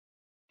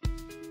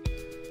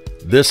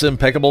This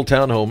impeccable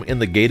townhome in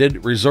the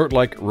gated,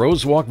 resort-like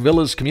Rosewalk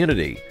Villas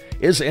community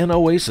is an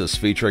oasis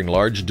featuring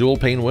large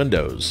dual-pane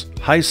windows,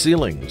 high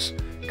ceilings,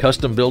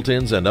 custom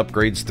built-ins, and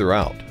upgrades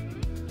throughout.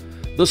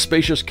 The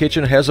spacious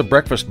kitchen has a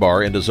breakfast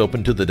bar and is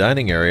open to the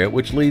dining area,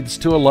 which leads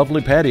to a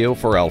lovely patio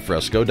for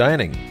alfresco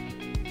dining.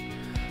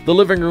 The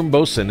living room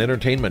boasts an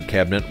entertainment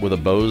cabinet with a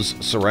Bose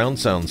surround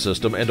sound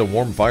system and a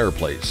warm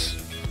fireplace.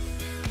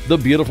 The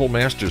beautiful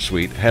master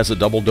suite has a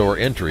double-door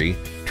entry,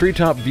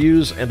 treetop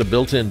views, and a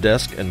built-in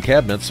desk and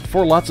cabinets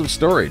for lots of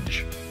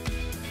storage.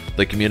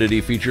 The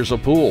community features a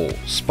pool,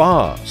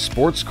 spa,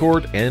 sports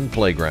court, and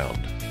playground.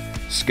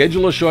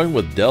 Schedule a showing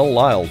with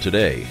Lile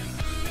today.